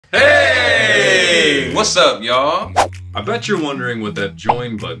What's up, y'all? I bet you're wondering what that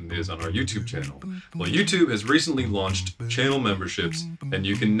join button is on our YouTube channel. Well, YouTube has recently launched channel memberships, and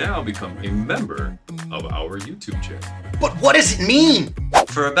you can now become a member of our YouTube channel. But what does it mean?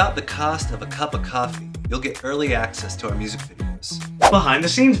 For about the cost of a cup of coffee, you'll get early access to our music videos. Behind the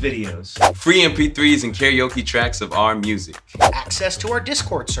scenes videos. Free MP3s and karaoke tracks of our music. Access to our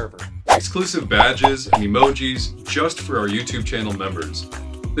Discord server. Exclusive badges and emojis just for our YouTube channel members.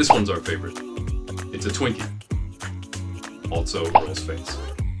 This one's our favorite. It's a Twinkie. Also, Earl's face.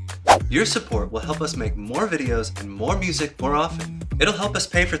 Your support will help us make more videos and more music more often. It'll help us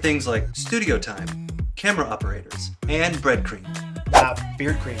pay for things like studio time, camera operators, and bread cream.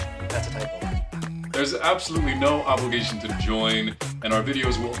 Beard cream. That's a typo. There's absolutely no obligation to join, and our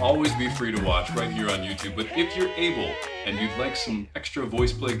videos will always be free to watch right here on YouTube. But if you're able and you'd like some extra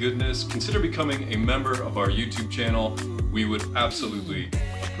VoicePlay goodness, consider becoming a member of our YouTube channel. We would absolutely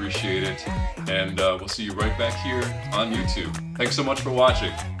appreciate it. And we'll see you right back here on YouTube. Thanks so much for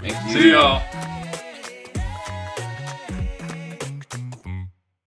watching. Thank you. See y'all.